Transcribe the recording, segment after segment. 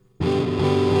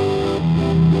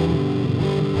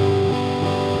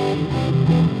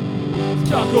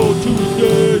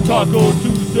Taco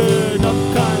Tuesday, not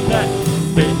the kind that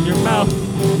spit in your mouth,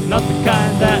 not the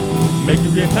kind that make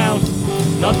you get house,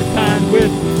 not the kind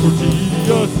with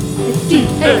tortillas.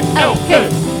 T-A-L-K,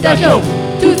 Taco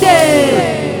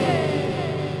Tuesday!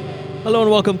 Hello and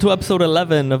welcome to episode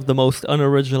 11 of the most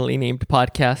unoriginally named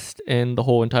podcast in the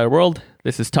whole entire world.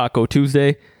 This is Taco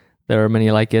Tuesday. There are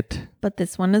many like it. But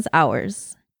this one is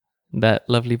ours. That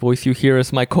lovely voice you hear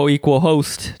is my co-equal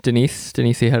host, Denise.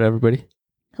 Denise, say hi to everybody.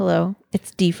 Hello,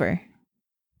 it's Deefer.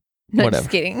 No, Whatever.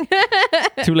 just kidding.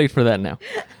 Too late for that now.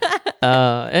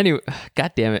 Anyway,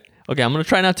 god damn it. Okay, I'm going to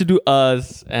try not to do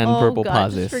uhs and verbal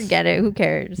pauses. Just forget it. Who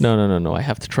cares? No. I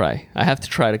have to try. I have to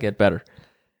try to get better.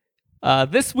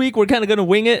 This week, we're kind of going to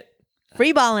wing it.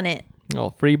 Free balling it.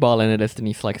 Oh, free ball in it, as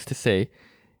Denise likes to say.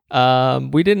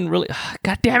 We didn't really...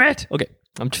 God damn it! Okay,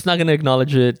 I'm just not going to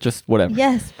acknowledge it. Just whatever.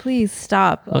 Yes, please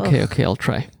stop. Okay, Ugh. I'll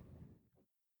try.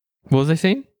 What was I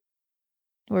saying?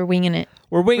 We're winging it.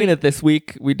 We're winging it this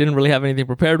week. We didn't really have anything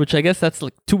prepared, which I guess that's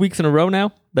like 2 weeks in a row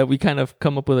now that we kind of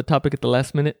come up with a topic at the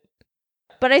last minute.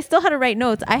 But I still had to write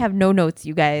notes. I have no notes,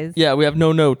 you guys. Yeah, we have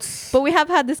no notes. But we have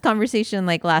had this conversation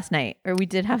like last night. Or we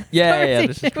did have this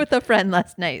conversation with a friend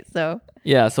last night. So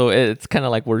yeah, so it's kind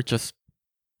of like we're just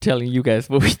telling you guys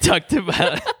what we talked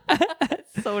about.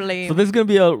 so lame. So this is going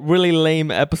to be a really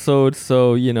lame episode.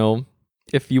 So, you know,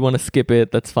 if you want to skip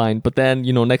it, that's fine. But then,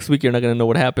 you know, next week you're not going to know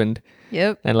what happened.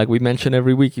 Yep. And like we mentioned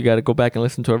every week, you got to go back and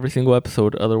listen to every single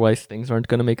episode. Otherwise, things aren't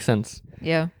going to make sense.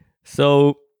 Yeah.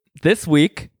 So this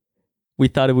week, we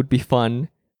thought it would be fun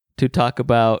to talk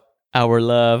about our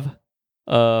love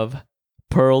of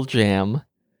Pearl Jam.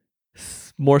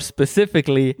 More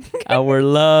specifically, our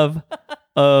love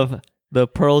of the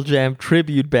Pearl Jam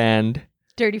tribute band.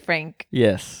 Dirty Frank.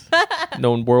 Yes.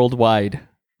 Known worldwide.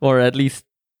 Or at least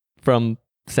from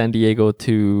San Diego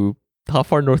to... How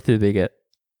far north did they get?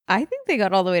 I think they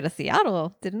got all the way to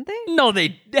Seattle, didn't they? No,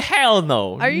 hell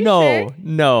no. Are you sure?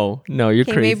 No, you're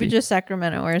Okay, crazy. maybe just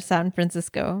Sacramento or San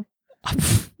Francisco.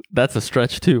 That's a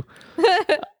stretch too.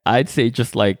 I'd say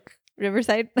just like...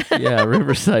 Riverside? Yeah,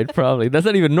 Riverside probably. That's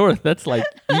not even north. That's like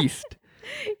east.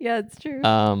 Yeah, it's true.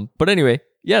 But anyway,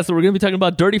 yeah, so we're going to be talking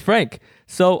about Dirty Frank.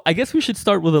 So I guess we should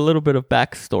start with a little bit of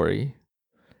backstory.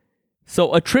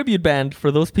 So a tribute band,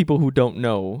 for those people who don't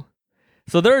know.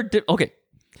 So there are...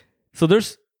 So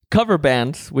there's cover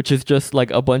bands, which is just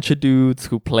like a bunch of dudes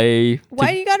who play...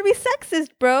 Why do you gotta be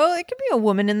sexist, bro? It could be a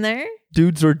woman in there.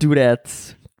 Dudes or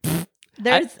dudettes.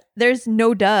 There's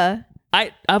no duh.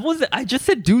 I just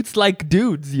said dudes like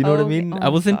dudes, you know what I mean? I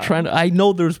wasn't trying to... I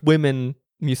know there's women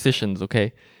musicians,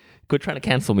 okay? Quit trying to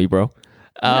cancel me, bro.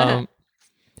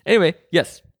 Anyway,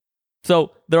 yes.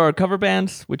 So there are cover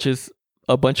bands, which is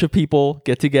a bunch of people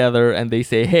get together and they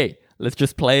say, hey, let's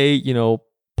just play, you know,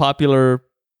 popular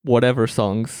whatever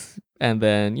songs, and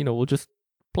then, you know, we'll just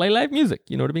play live music,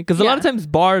 you know what I mean? Because a lot of times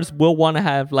bars will want to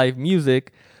have live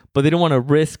music, but they don't want to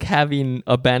risk having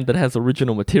a band that has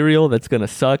original material that's going to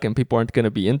suck and people aren't going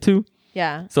to be into.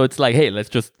 Yeah. So it's like, hey, let's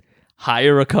just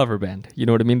hire a cover band. You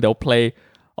know what I mean? They'll play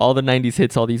all the 90s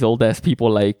hits all these old ass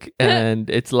people like, and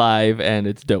it's live and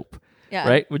it's dope. Yeah.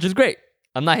 Right? Which is great.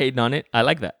 I'm not hating on it. I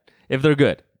like that. If they're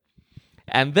good.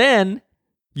 And then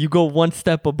you go one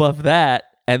step above that,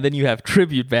 and then you have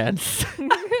tribute bands.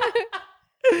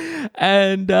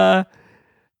 And,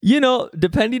 you know,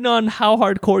 depending on how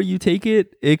hardcore you take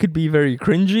it, it could be very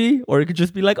cringy, or it could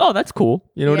just be like, oh, that's cool.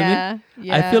 You know what I mean?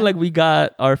 Yeah. I feel like we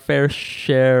got our fair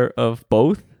share of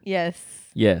both. Yes.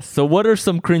 Yes. So what are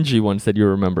some cringy ones that you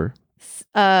remember?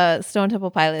 Stone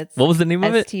Temple Pilots. What was the name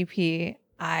of it? STP.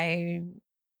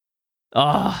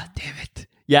 Oh, damn it.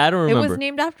 Yeah, I don't remember. It was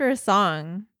named after a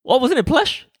song. Oh, wasn't it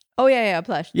Plush? Oh, yeah,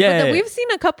 Plush. Yeah, But yeah. we've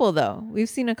seen a couple, though. We've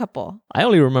seen a couple. I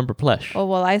only remember Plush. Oh,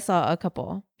 well, I saw a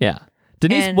couple. Yeah.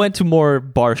 Denise And- went to more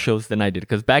bar shows than I did,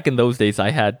 because back in those days,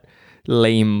 I had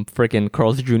lame freaking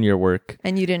Carl's Jr. work.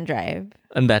 And you didn't drive.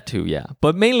 And that too, yeah.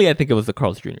 But mainly, I think it was the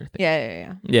Carl's Jr. thing.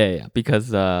 Yeah. Yeah.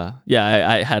 Because,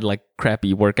 I had like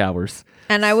crappy work hours.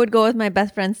 And I would go with my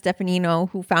best friend Stefanino,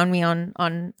 who found me on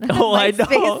Oh, I know.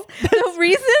 MySpace.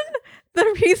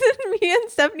 The reason me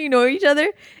and Stephanie know each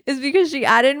other is because she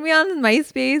added me on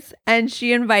MySpace and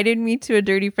she invited me to a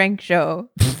Dirty Frank show.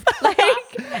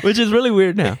 Which is really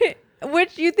weird now.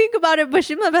 Which you think about it, but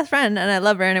she's my best friend and I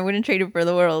love her and I wouldn't trade her for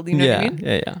the world. You know what I mean?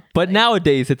 Yeah. But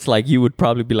nowadays, it's like you would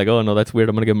probably be like, oh, no, that's weird.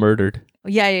 I'm going to get murdered.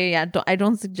 Yeah. I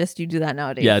don't suggest you do that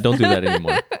nowadays. Yeah, don't do that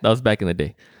anymore. That was back in the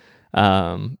day.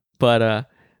 But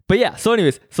yeah, so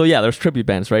anyways, there's tribute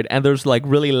bands, right? And there's like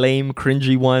really lame,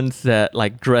 cringy ones that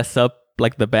like dress up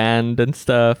like the band and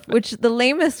stuff. Which the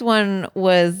lamest one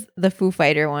was the Foo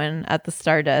Fighter one at the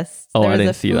Stardust. Oh, There I was didn't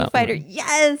a see Foo that Fighter. one.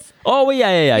 Yes. Oh,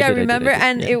 yeah. I did, Remember? I did,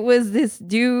 And yeah. it was this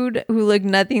dude who looked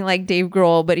nothing like Dave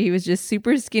Grohl, but he was just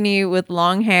super skinny with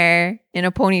long hair in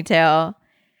a ponytail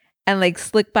and like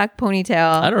slick back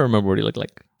ponytail. I don't remember what he looked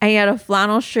like. And he had a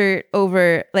flannel shirt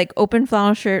over, like open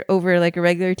flannel shirt over like a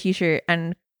regular t-shirt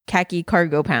and khaki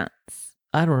cargo pants.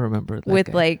 I don't remember that With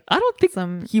guy. like I don't think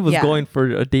some he was yeah. going for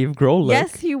a Dave Grohl look.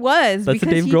 Yes, he was That's a because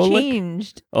Dave he Grohl look?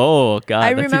 changed. Oh God,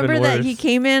 I that's remember even that worse. he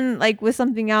came in like with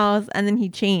something else and then he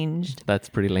changed. That's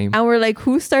pretty lame. And we're like,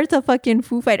 who starts a fucking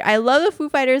Foo Fighter? I love the Foo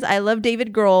Fighters. I love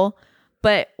David Grohl,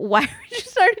 but why would you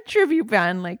start a tribute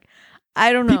band? Like,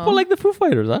 I don't know. People like the Foo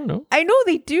Fighters. I don't know. I know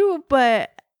they do,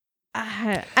 but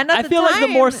and at I the feel like the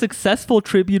more time- successful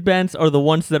tribute bands are the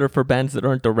ones that are for bands that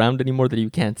aren't around anymore that you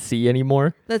can't see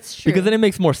anymore. That's true. Because then it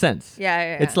makes more sense.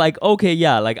 yeah. It's like, okay,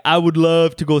 yeah, like I would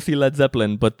love to go see Led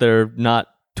Zeppelin, but they're not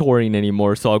touring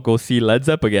anymore, so I'll go see Led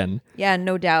Zepp again. yeah,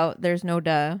 no doubt. There's no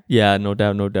duh. Yeah, no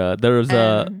doubt, no doubt. There was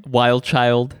Wild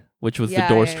Child, which was Yeah,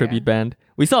 the Doors yeah, tribute band.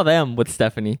 We saw them with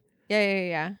Stephanie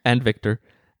Yeah. and Victor.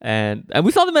 And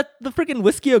we saw them at the freaking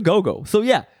Whiskey A Go Go. So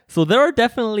yeah, so there are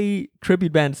definitely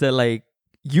tribute bands that like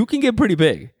you can get pretty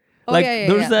big. Oh, like yeah,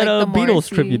 there's that like the Beatles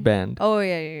Morrissey. tribute band. Oh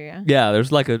yeah. Yeah,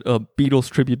 there's like a Beatles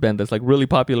tribute band that's like really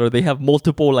popular. They have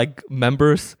multiple like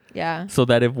members, Yeah. so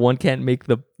that if one can't make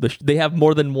they have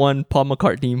more than one Paul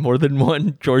McCartney, more than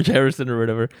one George Harrison or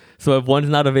whatever. So if one's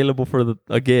not available for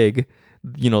a gig,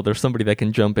 there's somebody that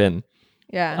can jump in.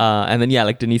 Yeah. And then yeah,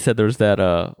 like Denise said, there's that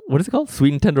what is it called?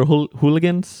 Sweet and Tender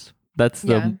Hooligans. That's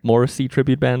the Yeah. Morrissey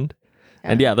tribute band,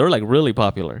 and yeah, they're like really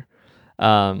popular.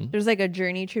 There's like a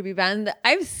Journey tribute band.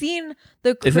 I've seen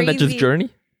the crazy... Isn't that just Journey?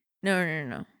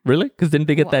 No. Really? Because didn't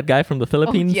they get that guy from the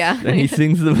Philippines? yeah. And he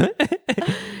sings them.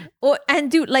 Oh, and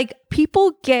dude, like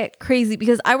people get crazy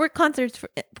because I work concerts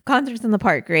in the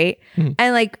park, right? Mhm.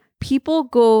 And like people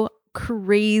go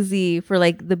crazy for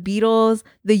like the Beatles,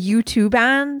 the U2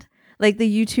 band, like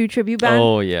the U2 tribute band.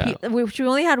 Oh yeah. Which we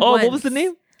only had Oh, once. what was the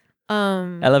name?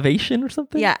 Elevation or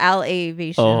something? Yeah,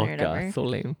 L-A-vation Oh or whatever. god, so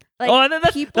lame. Like, Oh, and then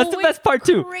that's people the went best part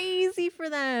too. Crazy for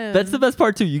them. That's the best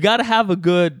part too. You gotta have a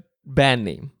good band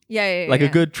name. Yeah. Like a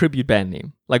good tribute band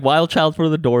name. Like Wild Child for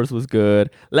the Doors was good.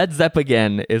 Led Zepp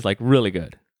again is like really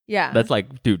good. Yeah. That's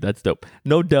like, dude, that's dope.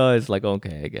 No duh is like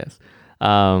okay, I guess.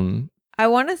 I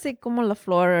want to say Como La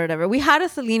Flor or whatever. We had a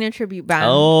Selena tribute band.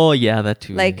 Oh yeah, that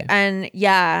too. Like,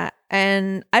 yeah.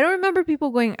 and I don't remember people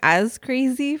going as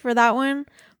crazy for that one,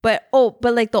 but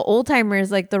like the old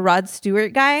timers, like the Rod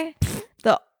Stewart guy,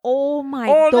 the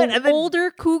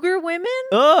older cougar women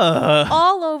Ugh.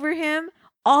 all over him,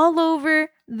 all over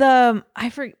the, I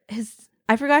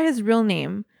forgot his real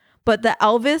name, but the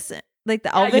Elvis, like the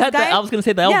Elvis you had guy. I was gonna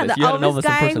say the Elvis. Yeah, the you had an Elvis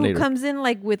guy who impersonator. comes in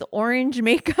like with orange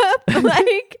makeup,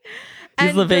 like He's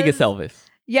and the Vegas does- Elvis.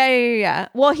 Yeah.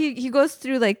 Well, he goes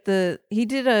through like he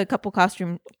did a couple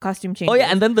costume changes. Oh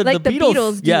yeah, and then the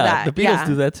Beatles do yeah, that. the Beatles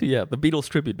do that too. Yeah, the Beatles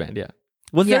tribute band. Yeah,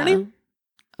 what's Yeah. their name?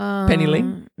 Penny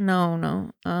Lane?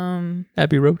 No.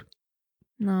 Abbey Road,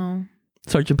 No.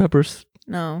 Sergeant Pepper's.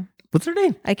 No. What's their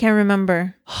name? I can't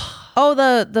remember. Oh,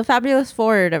 the Fabulous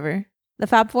Four or whatever. The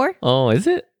Fab Four? Oh, is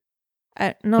it?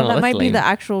 No, Oh, that that's might be lame. the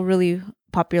actual really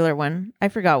popular one. I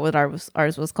forgot what ours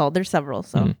was called. There's several.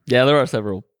 So Mhm. Yeah, there are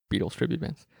several Beatles tribute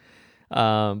bands.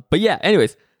 But yeah,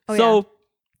 anyways, Oh, so yeah.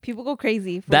 people go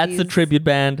crazy. For that's a these. tribute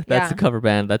band. That's Yeah. a cover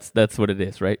band. That's what it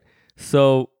is, right?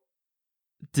 So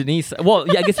Denise, well,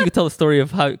 yeah, I guess you could tell the story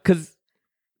of how, because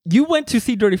you went to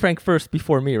see Dirty Frank first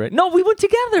before me, right? No, we went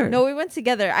together. No, we went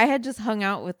together. I had just hung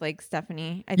out with like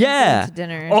Stephanie. I think Yeah. we went to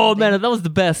dinner. or Oh something. man, that was the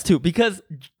best too. Because,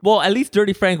 well, at least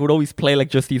Dirty Frank would always play like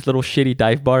just these little shitty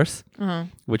dive bars, Uh-huh.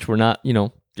 which were not,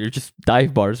 they're just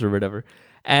dive bars or whatever.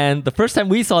 And the first time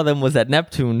we saw them was at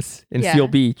Neptune's in Yeah. Seal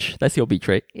Beach. That's Seal Beach,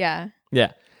 right? Yeah.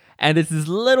 Yeah. And it's this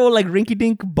little like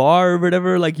rinky-dink bar or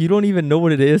whatever. Like you don't even know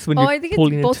what it is when Oh, you're I think it's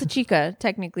pulling into. Bolsa Chica.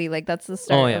 Technically, like that's the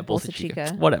start. Oh yeah, of Bolsa Bolsa Chica.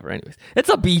 Chica. Whatever. Anyways, it's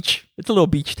a beach. It's a little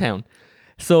beach town.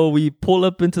 So we pull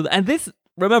up into and this.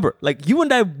 Remember, like you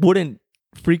and I wouldn't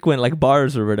frequent like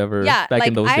bars or whatever. Yeah, back like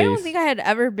in those I days. don't think I had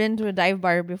ever been to a dive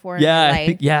bar before. Yeah, in my I life.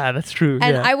 think, yeah, that's true.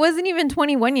 And yeah. I wasn't even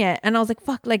 21 yet, and I was like,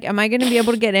 "Fuck! Like, am I gonna be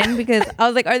able to get in?" Because I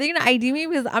was like, "Are they gonna ID me?"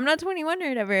 Because I'm not 21 or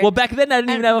whatever. Well, back then I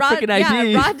didn't even have a freaking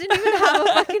ID. Yeah, Rod didn't even have a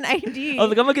fucking ID. I was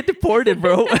like, I'm gonna get deported,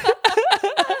 bro.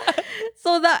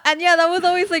 So that was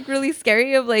always like really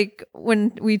scary of like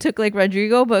when we took like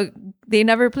Rodrigo, but they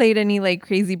never played any like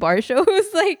crazy bar shows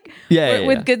like Yeah,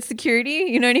 with yeah. good security.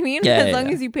 You know what I mean? Yeah, as yeah, long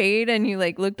yeah. as you paid and you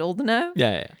like looked old enough.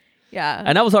 yeah. Yeah.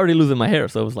 And I was already losing my hair,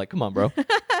 so I was like, come on, bro.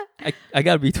 I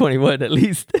gotta be 21 at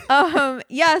least.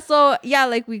 Yeah, so yeah,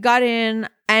 like we got in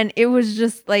and it was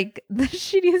just like the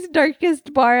shittiest,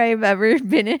 darkest bar I've ever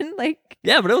been in. Like,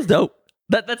 yeah, but it was dope.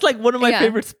 That's like one of my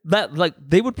favorites. That like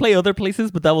they would play other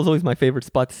places, but that was always my favorite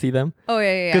spot to see them. oh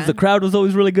yeah, Because the crowd was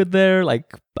always really good there.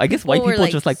 Like I guess white were, people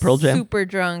just like Pearl Jam. super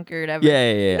drunk or whatever.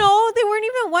 Yeah. No, they weren't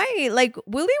even white. Like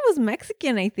Willie was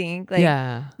Mexican, I think. Like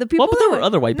yeah. the people but there were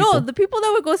other white people. No, the people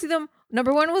that would go see them.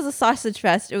 Number one was a sausage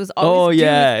fest. It was Oh, always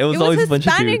yeah, dudes. it was always a bunch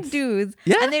of Hispanic dudes. dudes.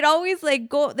 Yeah. And they'd always like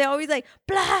go. They always like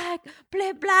black.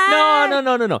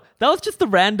 No. That was just the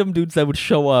random dudes that would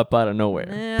show up out of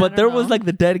nowhere. I But don't there was know. like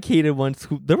the dedicated ones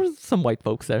who there was some white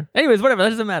folks there. Anyways, whatever, that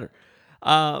doesn't matter.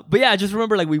 But yeah, I just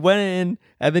remember like we went in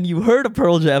and then you heard a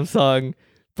Pearl Jam song,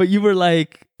 but you were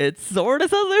like, it sort of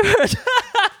sounds like Pearl Jam.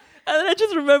 And then I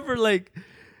just remember like,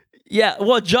 yeah,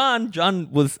 well, John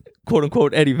was quote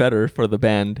unquote Eddie Vedder for the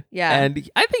band. Yeah. And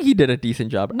I think he did a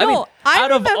decent job. No, I mean,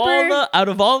 I out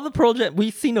of all the Pearl Jam,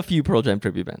 we've seen a few Pearl Jam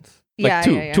tribute bands. Like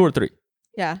Yeah, two or three.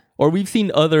 Yeah. Or we've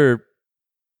seen other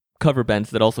cover bands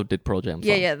that also did Pearl Jam songs.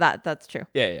 Yeah. That's true.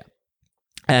 Yeah.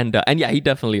 And yeah, he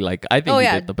definitely like I think he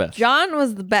did the best. John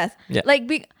was the best. Yeah.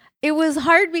 Like it was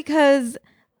hard because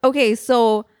okay,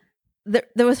 so there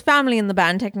was family in the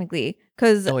band technically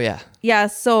because Oh yeah. yeah,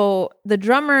 so the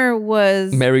drummer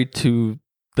was Married to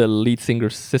the lead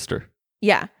singer's sister.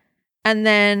 yeah, and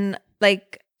then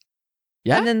like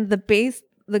Yeah. and then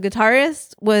the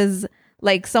guitarist was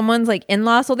like someone's like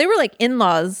in-law, so they were like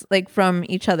in-laws like from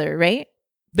each other, right?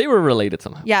 They were related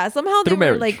somehow. Yeah, somehow they Through were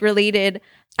marriage. like related,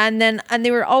 and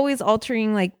they were always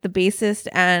altering like the bassist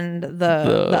and the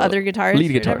other guitarist,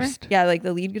 lead or whatever. guitarist. Yeah, like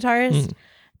the lead guitarist,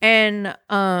 and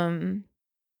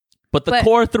But the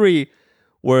core three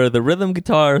were the rhythm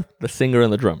guitar, the singer,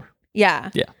 and the drummer. yeah,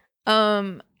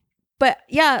 but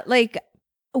yeah, like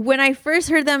when I first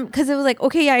heard them, because it was like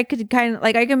okay, yeah, I could kind of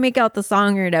like I can make out the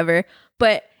song or whatever,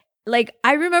 but like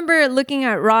I remember looking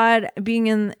at Rod being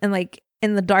in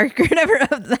the dark or whatever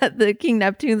of the King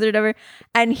Neptunes or whatever,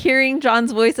 and hearing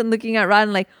John's voice and looking at Rod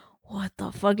and like, what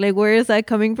the fuck? Like, where is that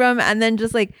coming from? And then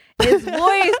just like his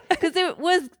voice, because it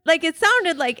was like, it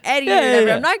sounded like Eddie or whatever.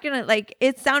 Yeah. I'm not gonna like,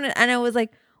 it sounded, and I was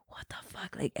like, what the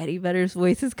fuck? Like Eddie Vedder's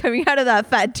voice is coming out of that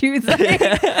fat dude's like,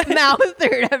 mouth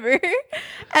or whatever.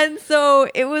 And so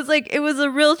it was a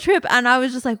real trip. And I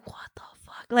was just like, what the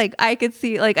fuck? Like I could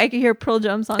hear Pearl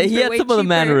Jam songs. He had some of the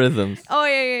mannerisms. Oh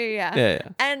yeah. Yeah.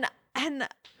 And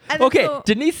Okay, so,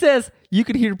 Denise says you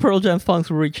could hear Pearl Jam songs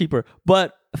were way cheaper,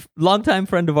 but longtime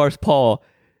friend of ours, Paul,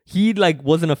 he like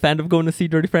wasn't a fan of going to see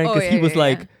Dirty Frank because he was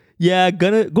like,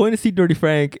 going to see Dirty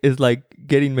Frank is like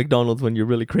getting McDonald's when you're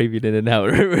really craving In-N-Out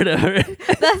or whatever.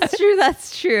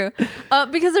 That's true.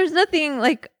 Because there's nothing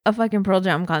like a fucking Pearl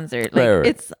Jam concert. Like Right.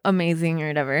 it's amazing or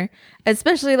whatever.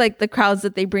 Especially like the crowds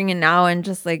that they bring in now and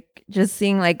just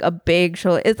seeing like a big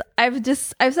show. I've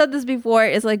said this before.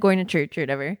 It's like going to church or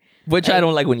whatever. Which I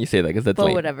don't like when you say that because that's But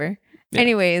lame. whatever. Yeah.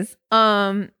 Anyways,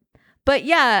 but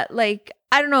yeah, like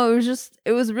I don't know.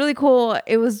 It was really cool.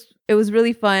 It was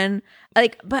really fun.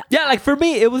 Yeah, like for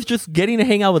me, it was just getting to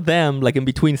hang out with them, like in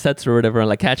between sets or whatever, and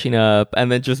like catching up,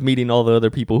 and then just meeting all the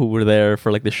other people who were there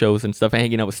for like the shows and stuff, and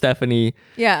hanging out with Stephanie.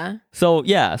 Yeah. So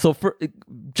for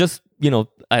just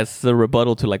as a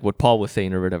rebuttal to like what Paul was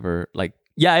saying or whatever, like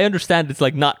yeah, I understand it's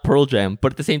like not Pearl Jam,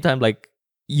 but at the same time, like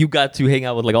you got to hang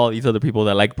out with like all these other people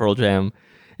that like Pearl Jam.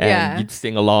 And you'd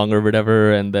sing along or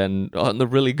whatever, and then on the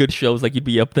really good shows, like you'd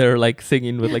be up there like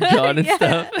singing with like John and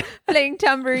stuff, playing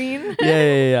tambourine.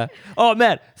 Yeah. Oh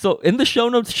man! So in the show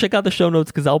notes, check out the show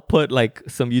notes because I'll put like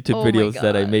some YouTube videos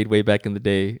that I made way back in the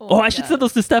day. I should send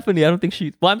those to Stephanie. I don't think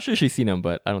I'm sure she's seen them,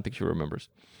 but I don't think she remembers.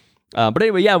 But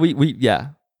anyway, yeah, we.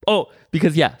 Oh,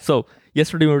 because so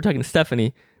yesterday when we were talking to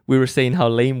Stephanie, we were saying how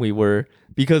lame we were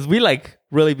because we like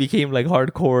really became like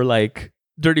hardcore like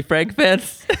Dirty Frank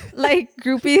fans. Like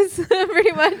groupies,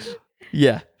 pretty much.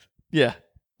 Yeah.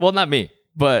 Well, not me,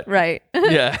 but right.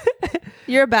 Yeah.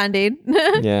 You're a Band-Aid.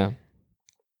 Yeah.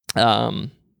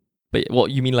 But well,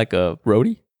 you mean like a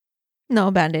roadie?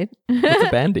 No, Band-Aid. What's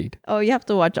a Band-Aid? Oh, you have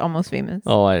to watch Almost Famous.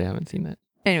 Oh, I haven't seen that.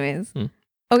 Anyways.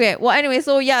 Okay. Well, anyway,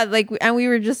 so yeah, like, and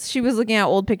she was looking at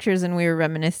old pictures and we were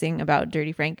reminiscing about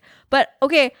Dirty Frank. But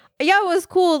okay, yeah, it was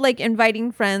cool, like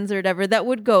inviting friends or whatever that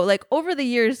would go, like over the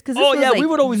years. Cause we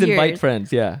would always invite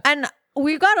friends. Yeah. And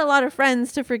we got a lot of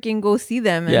friends to freaking go see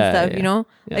them and stuff, you know?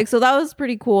 Yeah. Like, so that was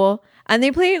pretty cool. And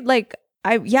they played like,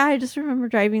 I just remember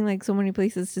driving like so many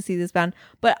places to see this band.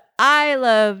 But I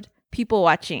loved people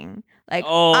watching. Like,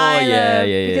 Oh, I yeah, love,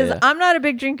 yeah, because yeah. I'm not a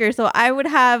big drinker, so I would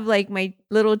have like my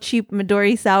little cheap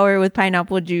Midori sour with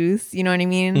pineapple juice, you know what I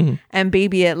mean, Mhm. and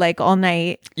baby it like all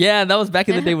night. Yeah, that was back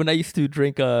in the day when I used to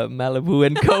drink Malibu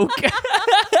and Coke.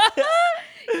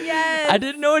 Yes. I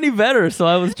didn't know any better, so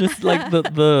I was just like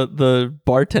the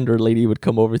bartender lady would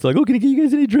come over. It's like, oh, can I get you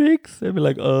guys any drinks? I'd be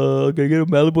like, can I get a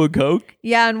Malibu and Coke?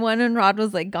 Yeah, and Rod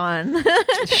was like gone.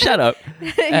 Shut up. He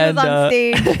was on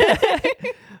stage.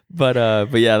 But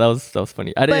yeah, that was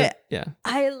funny. I didn't. But- Yeah.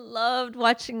 I loved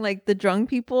watching like the drunk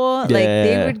people. Like Yeah.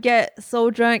 they would get so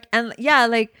drunk, and yeah,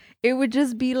 like it would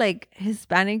just be like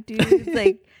Hispanic dudes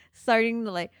like starting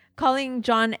to like calling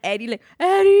John Eddie, like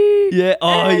Eddie. Yeah.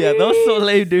 Oh yeah, that was so Eddie."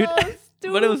 lame, dude.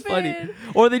 So But it was funny. stupid.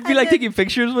 Or they'd be And like then- taking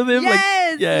pictures with him.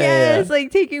 Yes, Like, yeah, yes,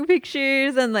 like taking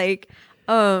pictures and like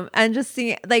and just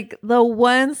singing like the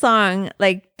one song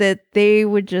like that they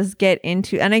would just get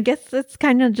into, and I guess that's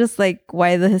kind of just like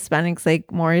why the Hispanics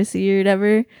like Morrissey or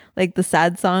whatever, like the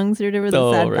sad songs or whatever, the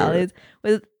Oh, sad right, ballads.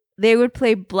 With they would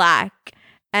play Black,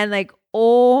 and like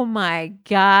oh my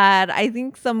god, I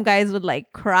think some guys would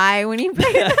like cry when he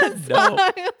played that No. song.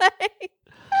 Like,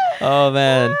 Oh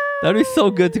man, that'd be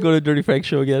so good to go to a Dirty Frank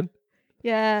show again.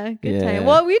 yeah, good Yeah. time.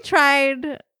 Well, we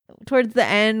tried towards the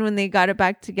end when they got it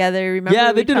back together. Remember?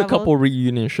 Yeah, they we did a traveled? couple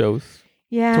reunion shows.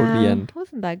 Yeah, toward the end.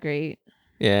 wasn't that great?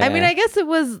 Yeah. I mean, I guess it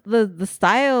was the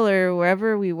style or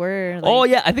wherever we were. Like, oh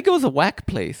yeah, I think it was a whack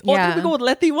place. Oh, did Yeah. we go with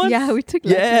Letty once? yeah, we took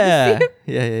lessons.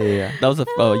 Yeah. That was a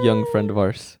young friend of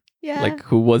ours, yeah, like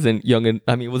who wasn't young and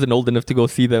wasn't old enough to go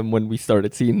see them when we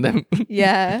started seeing them.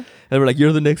 yeah. They were like,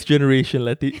 "You're the next generation,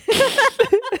 Letty,"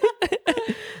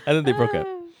 and then they broke up.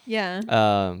 Yeah.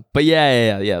 But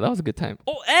yeah, that was a good time.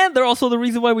 Oh, and they're also the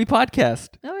reason why we podcast.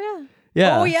 Oh yeah.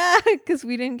 Yeah. Oh yeah, because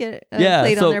we didn't get Yeah,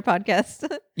 played so- on their podcast.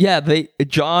 Yeah,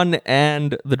 John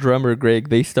and the drummer Greg,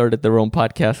 they started their own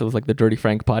podcast. It was like the Dirty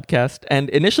Frank podcast. And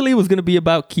initially it was going to be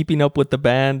about keeping up with the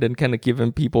band and kind of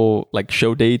giving people like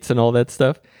show dates and all that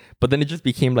stuff. But then it just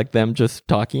became like them just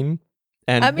talking.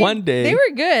 And I mean, one day they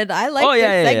were good. I liked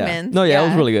their segments. No, yeah, it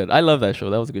was really good. I love that show.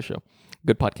 That was a good show.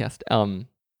 Good podcast.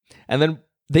 And then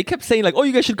they kept saying like, "Oh,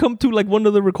 you guys should come to like one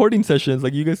of the recording sessions.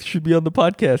 Like, you guys should be on the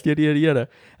podcast." Yada yada yada.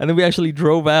 And then we actually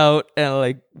drove out and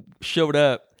like showed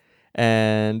up,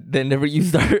 and they never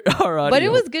used our audio. But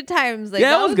it was good times. Like, Yeah,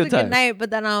 it that was was good a good times. night. But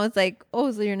then I was like, "Oh,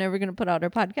 so you're never gonna put out our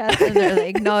podcast?" And they're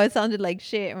like, "No, it sounded like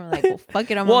shit." And we're like, "Well, fuck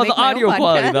it, I'm well, gonna the make my own audio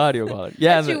quality, podcast." the audio quality.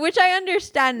 Yeah, That's true, which I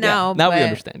understand now. Now we but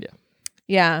understand. Yeah,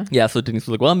 Yeah, yeah. So Denise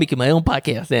was like, "Well, I'm making my own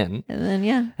podcast then," and then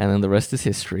yeah. and then the rest is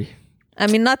history. I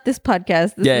mean, not this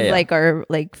podcast. This Yeah, is yeah. like our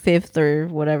like fifth or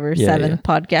whatever Yeah, seventh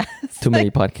podcast. Too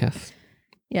many podcasts.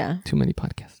 Yeah. Too many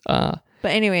podcasts.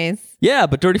 But anyways, Yeah,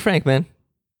 but Dirty Frank, man.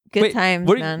 good Wait, times,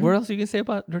 what man. else are you gonna say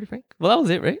about Dirty Frank? Well, that was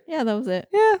it, right? Yeah, that was it.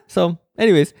 Yeah. So,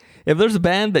 anyways, if there's a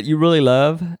band that you really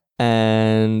love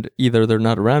and either they're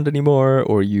not around anymore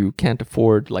or you can't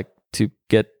afford like to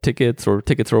get tickets or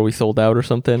tickets are always sold out or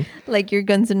something. Like your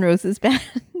Guns N' Roses band.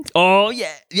 Oh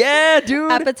yeah,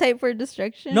 dude. Appetite for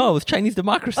Destruction. No, it was Chinese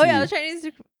Democracy. Oh yeah, the Chinese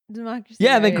Democracy.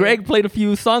 Yeah, and then right, Greg played a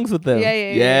few songs with them.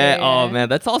 Yeah. Oh man,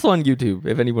 that's also on YouTube.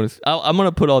 If anyone is, I'm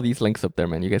gonna put all these links up there,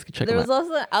 man. You guys can check There them was out.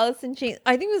 also Alice in Chains.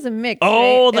 I think it was a mix.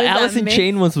 Oh, right? the It was a Alice in mix.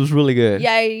 Chain ones was really good.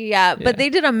 Yeah. Yeah. But they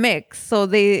did a mix, so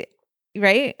they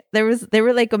they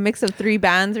were like a mix of three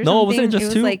bands or No, something. wasn't it just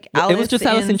was two? like It was just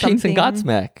Alice in Chains and something,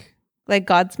 Godsmack. like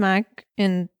Godsmack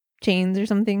and Chains or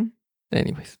something.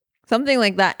 Anyways, Something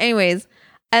like that. Anyways,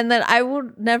 and then I will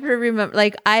never remember.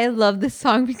 Like, I love this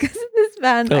song because of this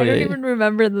band. Oh, I don't yeah. even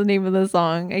remember the name of the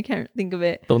song. I can't think of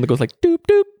it. the one that goes like doop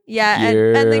doop. Yeah,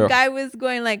 and the Yeah. guy was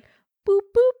going like boop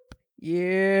boop.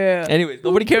 Yeah. Anyways,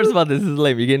 nobody cares about this. This is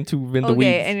lame. You're getting too in the Okay.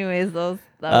 weeds. Anyways, that was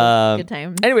a good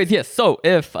time. Anyways, yes. So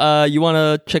if you want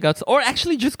to check out, or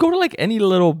actually just go to like any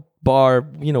little bar,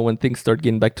 you know, when things start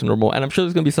getting back to normal. And I'm sure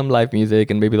there's going to be some live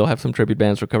music and maybe they'll have some tribute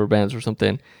bands or cover bands or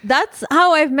something. That's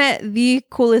how I've met the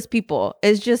coolest people.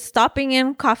 Is just stopping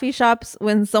in coffee shops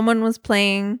when someone was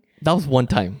playing That was one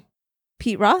time.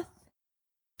 Pete Roth.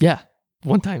 Yeah.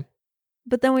 One time.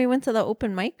 But then we went to the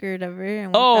open mic or whatever. And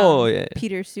we Oh, found yeah.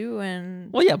 Peter Sue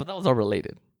and Well, yeah, but that was all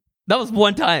related. That was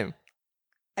one time.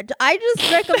 I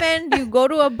just recommend you go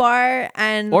to a bar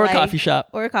and Or like, a coffee shop.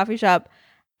 or a coffee shop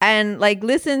and like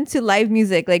listen to live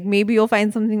music. Like maybe you'll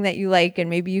find something that you like and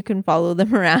maybe you can follow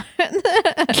them around.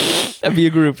 And be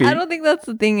a groupie. I don't think that's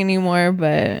the thing anymore,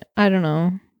 but I don't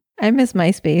know. I miss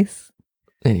MySpace.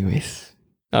 Anyways.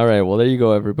 All right. Well, there you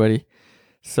go, everybody.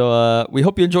 So we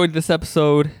hope you enjoyed this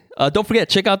episode. Don't forget,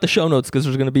 check out the show notes because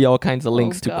there's going to be all kinds of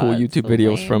links to cool God, YouTube so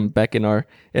videos lame. from back in our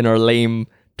lame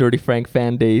Dirty Frank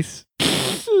fan days.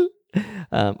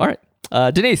 All right.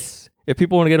 Denise, if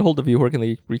people want to get a hold of you, where can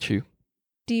they reach you?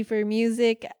 D for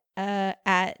music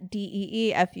at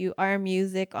DEEFUR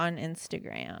music on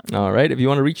Instagram. All right. If you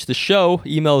want to reach the show,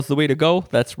 email is the way to go.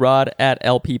 That's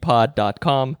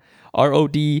rod@lppod.com,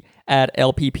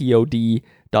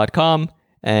 ROD@lppod.com.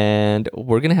 And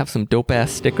we're going to have some dope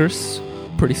ass stickers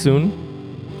pretty soon.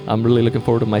 I'm really looking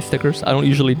forward to my stickers. I don't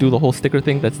usually do the whole sticker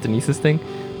thing. That's Denise's thing.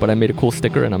 But I made a cool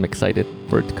sticker and I'm excited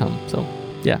for it to come. So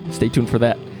yeah, stay tuned for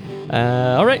that.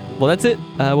 All right. Well, that's it.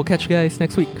 We'll catch you guys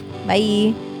next week.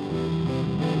 Bye.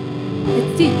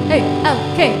 It's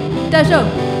TALK Dash Show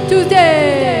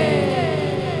Tuesday.